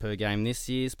 56 per game this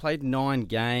year. He's played 9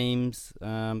 games,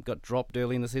 got dropped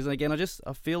early in the season. Again,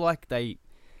 I feel like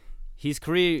his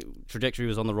career trajectory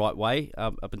was on the right way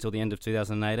up until the end of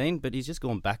 2018, but he's just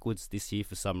gone backwards this year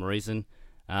for some reason.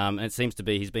 And it seems to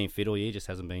be he's been fit all year, just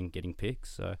hasn't been getting picks.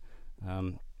 So,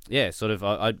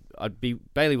 I'd be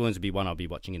Bailey Williams would be one I'd be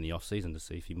watching in the off season to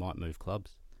see if he might move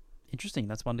clubs. Interesting.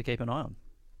 That's one to keep an eye on.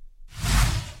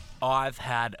 I've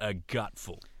had a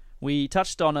gutful. We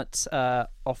touched on it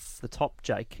off the top,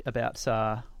 Jake, about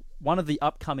one of the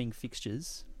upcoming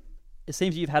fixtures. It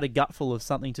seems you've had a gutful of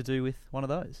something to do with one of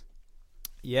those.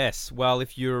 Yes. Well,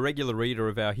 if you're a regular reader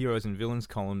of our Heroes and Villains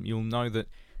column, you'll know that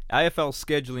AFL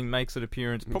scheduling makes an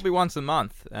appearance probably once a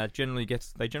month. They generally get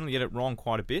it wrong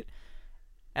quite a bit.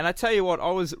 And I tell you what, I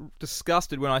was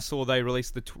disgusted when I saw they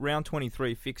released the round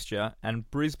 23 fixture and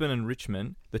Brisbane and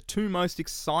Richmond, the two most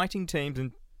exciting teams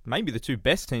and maybe the two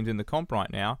best teams in the comp right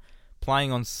now,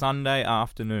 playing on Sunday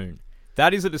afternoon.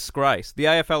 That is a disgrace. The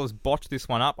AFL has botched this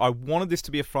one up. I wanted this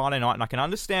to be a Friday night, and I can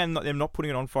understand them not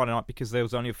putting it on Friday night because there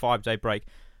was only a 5-day break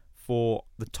for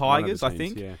the Tigers, I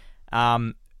think. Yeah.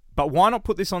 But why not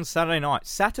put this on Saturday night?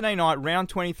 Saturday night, round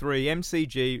 23,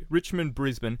 MCG, Richmond,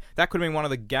 Brisbane. That could have been one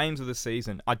of the games of the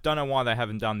season. I don't know why they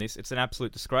haven't done this. It's an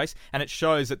absolute disgrace, and it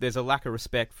shows that there's a lack of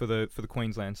respect for the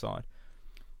Queensland side.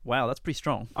 Wow, that's pretty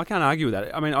strong. I can't argue with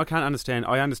that. I mean, I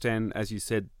understand, as you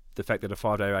said, the fact that a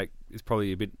 5-day break is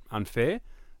probably a bit unfair.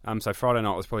 So Friday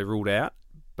night was probably ruled out,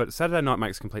 but Saturday night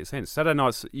makes complete sense. Saturday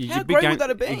night's how great would that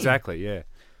have been? Exactly, yeah.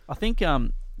 I think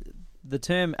the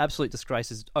term absolute disgrace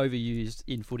is overused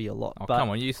in footy a lot. Oh, but come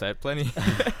on, you say it plenty.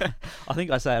 I think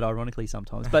I say it ironically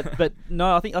sometimes. But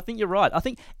no, I think you're right. I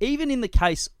think even in the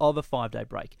case of a 5-day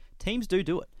break, teams do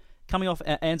it. Coming off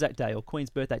Anzac Day or Queen's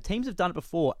Birthday, teams have done it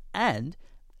before, and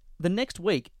the next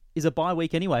week is a bye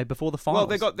week anyway before the finals.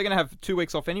 Well, they're going to have 2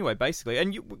 weeks off anyway, basically.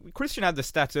 And Christian had the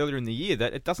stats earlier in the year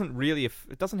that it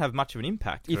doesn't have much of an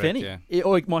impact, if any. Yeah.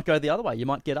 Or it might go the other way. You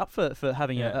might get up for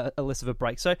having a less of a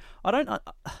break. So I don't.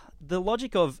 The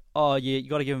logic of you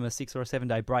got to give them a 6 or a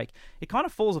 7-day break. It kind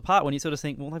of falls apart when you sort of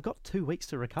think, well, they've got 2 weeks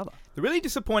to recover. The really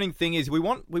disappointing thing is we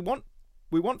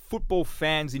want football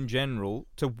fans in general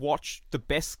to watch the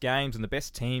best games and the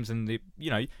best teams, and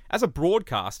as a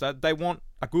broadcaster, they want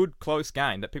a good close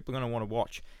game that people are going to want to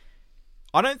watch.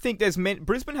 I don't think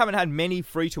Brisbane haven't had many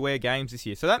free-to-air games this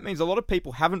year, so that means a lot of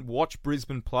people haven't watched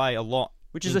Brisbane play a lot.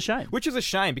 Which is a shame. Which is a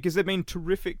shame because they've been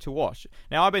terrific to watch.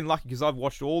 Now, I've been lucky because I've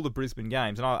watched all the Brisbane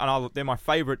games, and they're my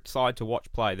favourite side to watch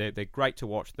play. They're great to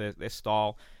watch. Their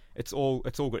style. It's all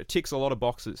good. It ticks a lot of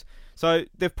boxes. So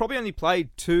they've probably only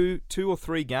played two or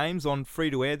three games on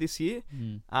free to air this year.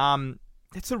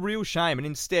 It's a real shame. And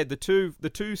instead, the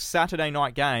two Saturday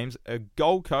night games are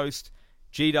Gold Coast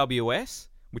GWS,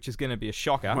 which is going to be a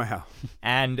shocker. Wow.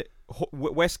 And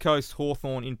West Coast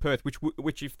Hawthorn in Perth,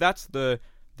 which if that's the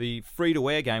free to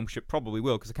air game, which it probably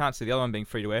will, because I can't see the other one being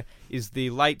free to air, is the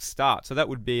late start. So that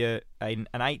would be an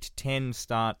 8:10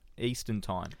 start Eastern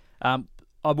time.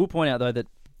 I will point out though that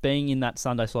being in that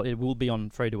Sunday slot, it will be on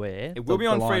free-to-air. It will be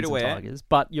on free-to-air.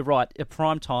 But you're right, a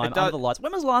prime time under the lights.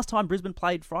 When was the last time Brisbane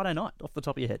played Friday night, off the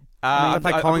top of your head? I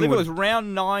believe it was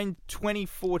round 9,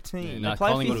 2014. They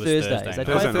played a few Thursdays. They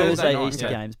played Thursday Easter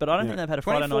games, but I don't think they've had a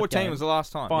Friday night game. 2014 was the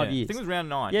last time. 5 years. I think it was round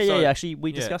 9. Yeah. Actually,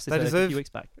 we discussed this a few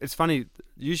weeks back. It's funny.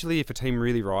 Usually, if a team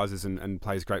really rises and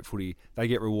plays great footy, they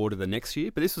get rewarded the next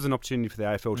year. But this was an opportunity for the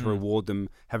AFL to reward them,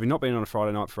 having not been on a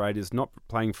Friday night for ages, not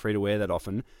playing free-to-air that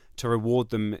often, to reward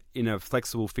them in a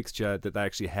flexible fixture that they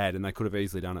actually had, and they could have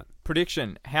easily done it.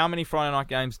 Prediction: how many Friday night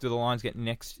games do the Lions get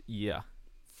next year?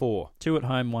 4. 2 at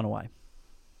home, 1 away.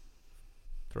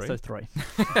 3. So 3.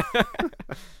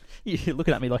 You're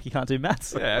looking at me like you can't do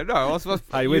maths. Yeah, no.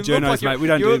 Hey, we're journos, mate. We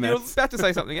don't do maths. You're about to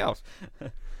say something else.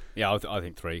 Yeah, I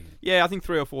think 3. Yeah, I think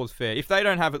 3 or 4 is fair. If they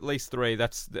don't have at least 3,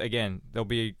 that's, again, there'll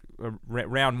be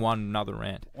round 1, another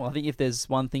rant. Well, I think if there's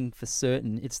one thing for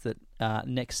certain, it's that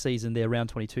next season their round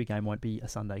 22 game won't be a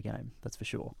Sunday game. That's for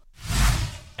sure.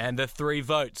 And the 3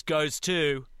 votes goes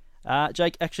to...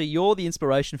 Jake, actually, you're the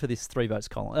inspiration for this 3 votes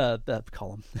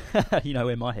column. You know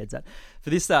where my head's at. For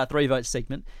this 3 votes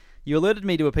segment, you alerted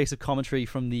me to a piece of commentary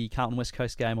from the Carlton West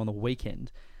Coast game on the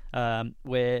weekend,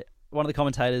 where one of the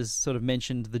commentators sort of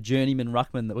mentioned the journeyman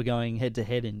ruckman that were going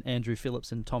head-to-head in, Andrew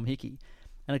Phillips and Tom Hickey.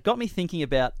 And it got me thinking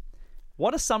about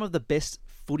what are some of the best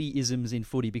footyisms in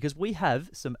footy, because we have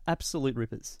some absolute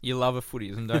rippers. You love a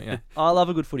footyism, don't you? I love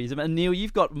a good footyism. And Neil,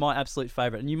 you've got my absolute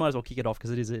favourite, and you might as well kick it off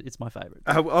because it's my favourite.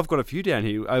 I've got a few down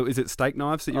here. Is it steak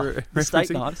knives that you're referencing? Steak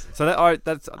knives. So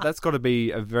that's got to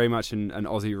be very much an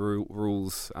Aussie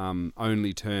rules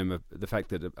only term, of the fact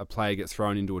that a player gets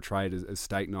thrown into a trade as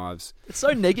steak knives. It's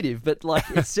so negative, but like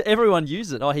everyone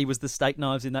uses it. Oh, he was the steak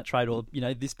knives in that trade, or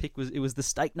this pick was the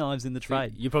steak knives in the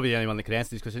trade. You're probably the only one that could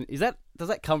answer this question. Does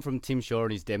that come from Tim Shaw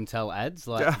and his Demtel ads?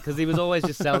 Because he was always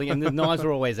just selling, and the knives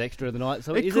were always extra the night.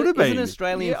 So it could have been. Is it an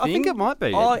Australian thing? I think it might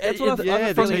be. Oh, that's what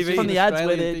from the ads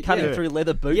where they're cutting through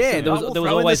leather boots. Yeah, there was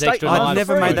always extra knives. I'd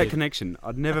never made that connection.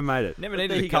 I'd never made it. Never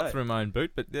needed to cut through my own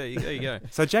boot, but there you go.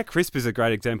 So Jack Crisp is a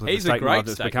great example of a steak knife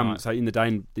that's become knife. So in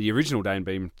the original Dane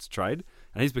Beams trade,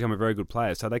 and he's become a very good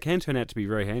player. So they can turn out to be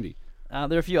very handy.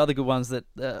 There are a few other good ones that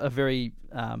are very,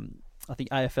 I think,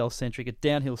 AFL centric. A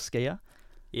downhill skier.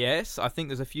 Yes, I think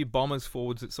there's a feat Bombers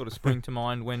forwards that sort of spring to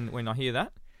mind when I hear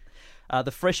that.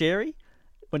 The fresh airy,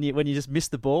 when you just miss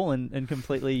the ball and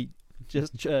completely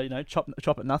just chop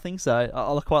at nothing. So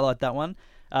I quite like that one.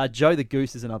 Joe the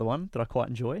Goose is another one that I quite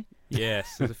enjoy.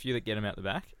 Yes, there's a few that get him out the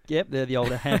back. Yep, they're the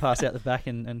old hand pass out the back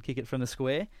and kick it from the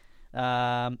square.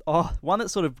 One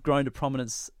that's sort of grown to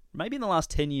prominence maybe in the last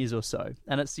 10 years or so,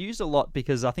 and it's used a lot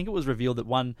because I think it was revealed that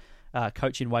one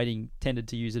coach in waiting tended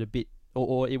to use it a bit,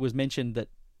 or it was mentioned that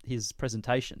his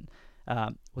presentation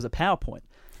was a PowerPoint.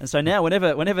 And so now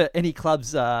whenever any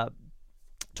club's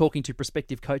talking to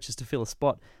prospective coaches to fill a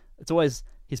spot, it's always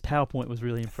his PowerPoint was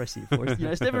really impressive. Or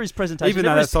it's never his presentation. Even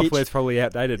though that software's probably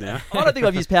outdated now. I don't think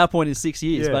I've used PowerPoint in 6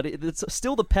 years, but it's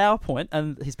still the PowerPoint,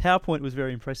 and his PowerPoint was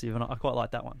very impressive, and I quite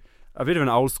like that one. A bit of an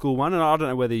old school one, and I don't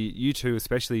know whether you two,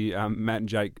 especially Matt and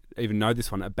Jake, even know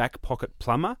this one. A back pocket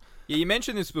plumber. Yeah, you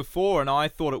mentioned this before, and I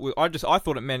thought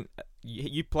it meant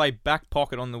you play back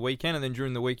pocket on the weekend, and then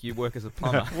during the week you work as a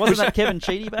plumber. Wasn't that Kevin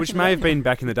Cheethy back? Which may have been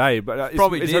back in the day, but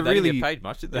probably it's did. They didn't get paid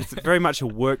much, did they? It's very much a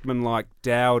workman-like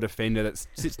Dow defender that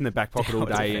sits in the back pocket all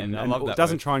day and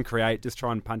doesn't try and create, just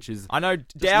try and punches. I know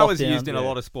Dow is used in a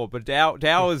lot of sport, but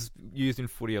Dow is used in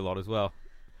footy a lot as well.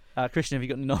 Christian, have you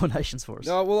got any nominations for us?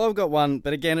 Oh, well, I've got one,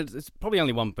 but again, it's probably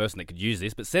only one person that could use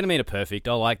this, but Centimetre Perfect,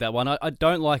 I like that one. I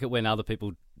don't like it when other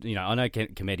people, I know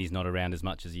Comedi's not around as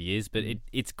much as he is, but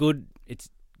it's good. It's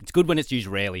good when it's used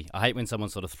rarely. I hate when someone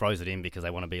sort of throws it in because they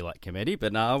want to be like Comedi,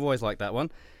 but no, I've always liked that one.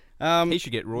 He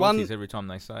should get royalties every time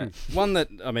they say it. One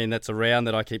that's around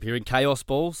that I keep hearing, Chaos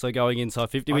Ball, so going inside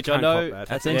 50, which I know...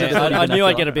 I knew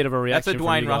I'd get a bit of a reaction from you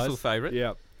guys. That's a Dwayne Russell favourite.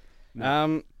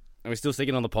 Yeah. Are we still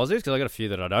sticking on the positives? Because I got a few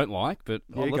that I don't like, but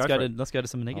let's go to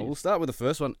some negatives. We'll start with the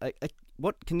first one.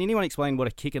 What can anyone explain what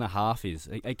a kick and a half is?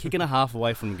 A kick and a half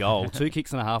away from goal, 2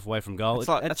 kicks and a half away from goal.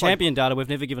 At Champion Data, we've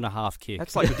never given a half kick.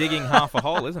 That's like digging half a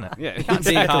hole, isn't it? Yeah, you can't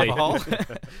dig half a hole.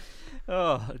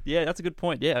 Oh, yeah, that's a good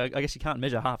point. Yeah, I guess you can't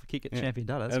measure half a kick at Champion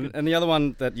Data. That's good. And the other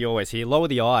one that you always hear, lower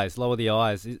the eyes.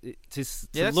 That's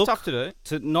tough to do.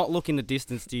 To not look in the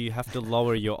distance, do you have to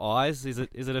lower your eyes? Is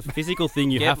it a physical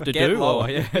thing you have to get do? Lower,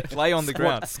 lay on the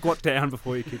ground. Squat down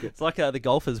before you kick it. It's like the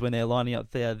golfers when they're lining up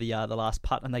the last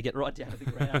putt and they get right down to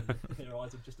the ground. Their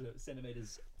eyes are just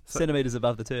centimetres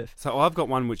above the turf. So I've got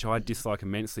one which I dislike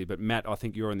immensely, but Matt, I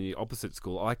think you're in the opposite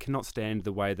school. I cannot stand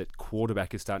the way that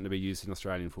quarterback is starting to be used in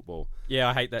Australian football. Yeah,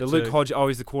 I hate that too. Luke Hodge,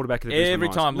 he's the quarterback of the Every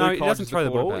time Luke Hodge he doesn't throw the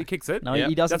ball, he kicks it. No,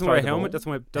 he doesn't wear a throw helmet, the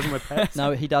doesn't wear pads.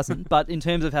 No, he doesn't. But in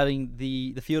terms of having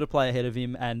the fielder play ahead of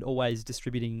him and always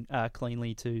distributing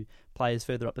cleanly to players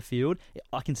further up the field,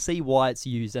 I can see why it's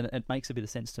used, and it makes a bit of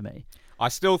sense to me. I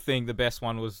still think the best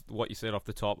one was what you said off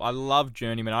the top. I love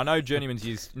journeyman. I know journeyman's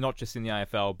used not just in the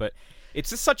AFL, but it's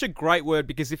just such a great word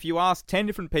because if you ask 10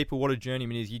 different people what a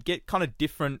journeyman is, you'd get kind of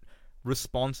different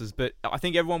responses. But I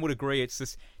think everyone would agree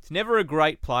it's never a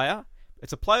great player.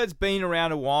 It's a player that's been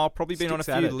around a while, probably been on a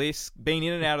few lists, been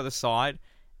in and out of the side,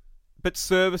 but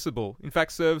serviceable. In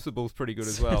fact, serviceable is pretty good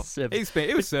as well.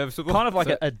 It was serviceable. Kind of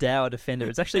like a dour defender.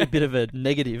 It's actually a bit of a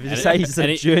negative to say he's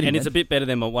a journeyman. And it's a bit better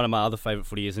than one of my other favourite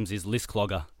footyisms is list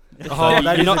clogger.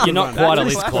 You're not quite a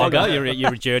list clogger.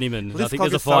 You're a journeyman. I think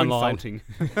there's a fine line.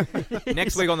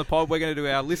 Next week on the pod, we're going to do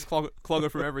our list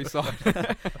clogger from every side.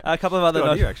 A couple of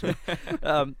other you actually.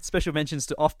 Special mentions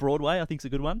to Off Broadway. I think is a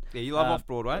good one. Yeah, you love Off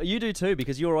Broadway. You do too,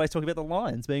 because you're always talking about the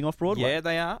Lions being off Broadway. Yeah,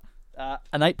 they are.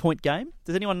 An 8-point game.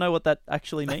 Does anyone know what that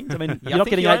actually means? I mean, Yeah, you're not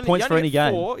getting 8 points for any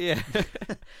game. 4, yeah.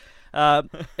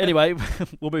 Anyway,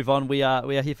 we'll move on. We are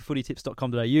here for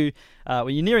footytips.com.au. Well,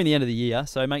 you're nearing the end of the year,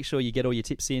 so make sure you get all your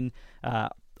tips in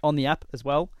on the app as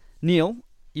well. Neil,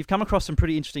 you've come across some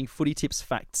pretty interesting footy tips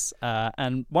facts,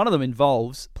 and one of them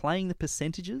involves playing the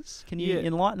percentages. Can you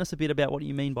enlighten us a bit about what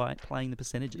you mean by playing the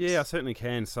percentages? Yeah, I certainly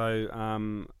can.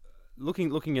 So,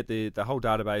 looking at the whole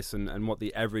database and what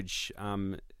the average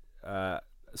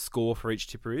score for each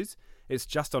tipper is, it's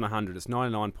just on 100. It's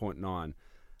 99.9.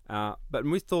 But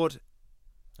we thought...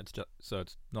 So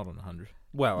it's not on 100.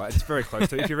 Well, it's very close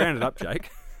to. If you round it up, Jake.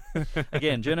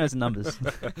 Again, journos and numbers.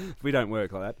 We don't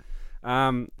work like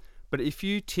that. But if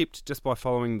you tipped just by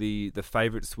following the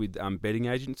favourites with betting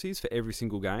agencies for every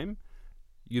single game,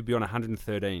 you'd be on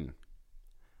 113.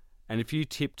 And if you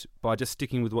tipped by just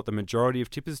sticking with what the majority of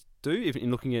tippers do, in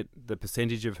looking at the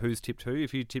percentage of who's tipped who,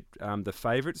 if you tipped the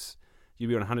favourites, you'd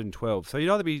be on 112. So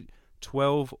you'd either be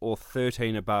 12 or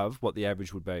 13 above what the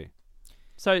average would be.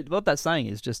 So what that's saying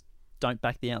is just don't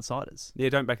back the outsiders. Yeah,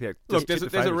 don't back the... Look, there's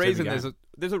a reason.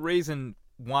 There's a reason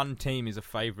one team is a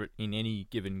favourite in any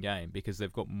given game, because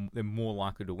they're more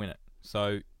likely to win it.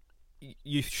 So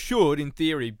you should, in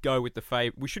theory, go with the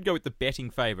favourite. We should go with the betting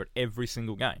favourite every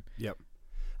single game. Yep.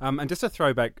 And just a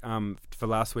throwback for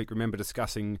last week, remember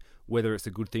discussing whether it's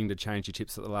a good thing to change your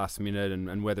tips at the last minute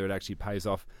and whether it actually pays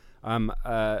off.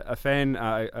 A fan,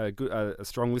 a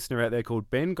strong listener out there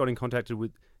called Ben, got in contact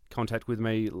with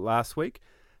me last week,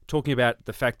 talking about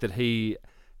the fact that he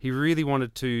really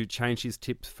wanted to change his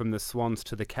tips from the Swans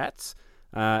to the Cats,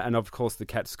 and of course the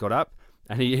Cats got up.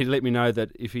 And he let me know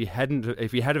that if he had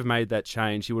have made that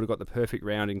change, he would have got the perfect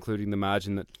round, including the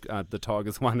margin that the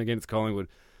Tigers won against Collingwood.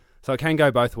 So it can go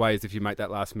both ways if you make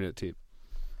that last minute tip.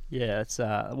 Yeah, it's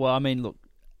well, I mean, look,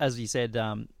 as you said,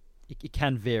 it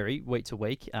can vary week to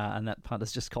week, and that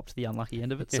punter's just copped the unlucky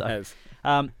end of it. So,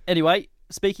 Yes. Anyway,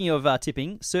 speaking of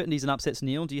tipping, certainties and upsets,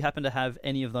 Neil, do you happen to have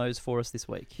any of those for us this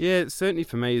week? Yeah, certainly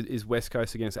for me is West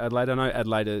Coast against Adelaide. I know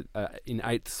Adelaide are in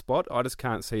 8th spot. I just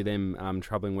can't see them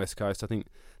troubling West Coast. I think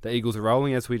the Eagles are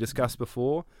rolling, as we discussed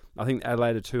before. I think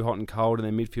Adelaide are too hot and cold, and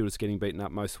their midfield is getting beaten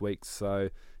up most weeks. So,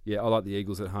 yeah, I like the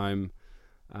Eagles at home.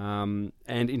 And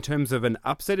in terms of an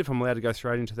upset, if I'm allowed to go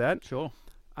straight into that, Sure.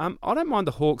 I don't mind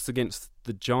the Hawks against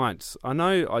the Giants. I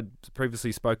know I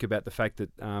previously spoke about the fact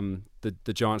that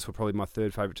the Giants were probably my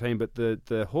third favourite team, but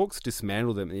the Hawks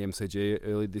dismantled them at the MCG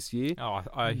early this year. Oh,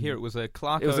 I hear it was a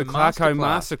Clarko. It was a Clarko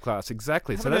masterclass,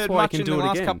 exactly. So that's why he can do it again. In the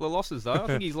last couple of losses, though, I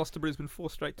think he's lost to Brisbane 4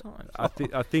 straight times. I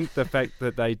think the fact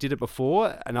that they did it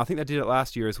before, and I think they did it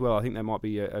last year as well. I think there might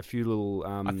be a few little.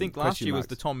 I think last year was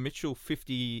the Tom Mitchell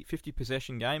 50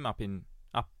 possession game up when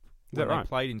that right? They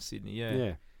played in Sydney.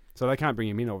 Yeah. So they can't bring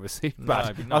him in, obviously. No, But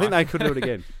it'd be I think nice. they could do it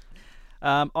again.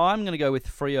 I'm going to go with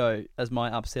Freo as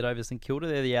my upset over St Kilda.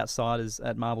 They're the outsiders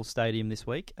at Marvel Stadium this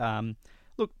week.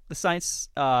 Look, the Saints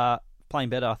are playing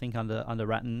better, I think, under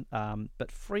Ratton. But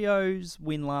Freo's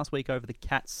win last week over the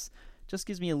Cats just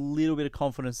gives me a little bit of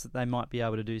confidence that they might be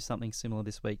able to do something similar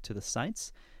this week to the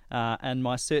Saints. And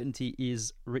my certainty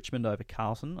is Richmond over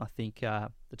Carlton. I think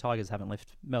the Tigers haven't left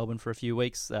Melbourne for a few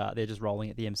weeks. They're just rolling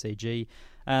at the MCG.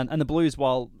 And the Blues,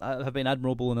 while have been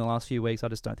admirable in the last few weeks, I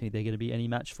just don't think they're going to be any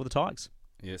match for the Tigers.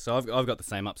 Yeah, so I've got the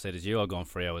same upset as you. I've gone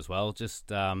Freo as well. Just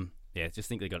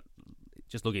think they got.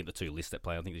 Just looking at the two lists that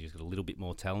play, I think they've just got a little bit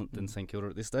more talent than St Kilda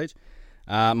at this stage.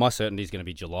 My certainty is going to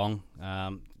be Geelong.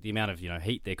 The amount of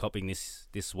heat they're copping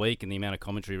this week and the amount of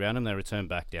commentary around them, they return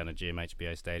back down to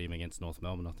GMHBA Stadium against North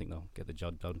Melbourne. I think they'll get the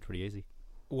job done pretty easy.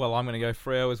 Well, I'm going to go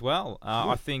Freo as well.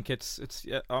 I think it's.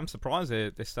 I'm surprised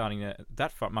they're starting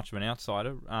that much of an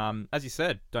outsider. As you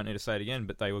said, don't need to say it again,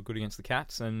 but they were good against the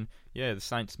Cats, and the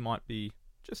Saints might be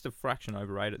just a fraction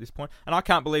overrated at this point. And I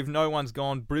can't believe no one's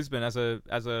gone Brisbane as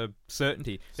a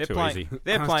certainty. It's too easy.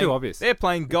 It's too obvious. They're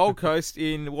playing Gold Coast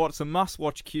in what's a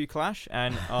must-watch Q clash,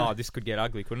 and this could get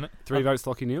ugly, couldn't it? 3 votes,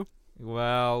 Lockie Neal.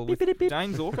 Well, with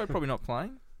Dane Zorko probably not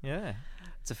playing. Yeah.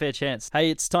 It's a fair chance. Hey,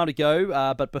 it's time to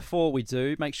go, but before we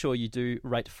do, make sure you do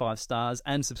rate 5 stars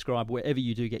and subscribe wherever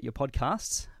you do get your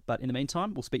podcasts. But in the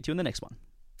meantime, we'll speak to you in the next one.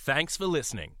 Thanks for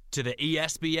listening to the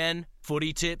ESPN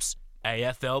Footy Tips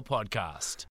AFL podcast.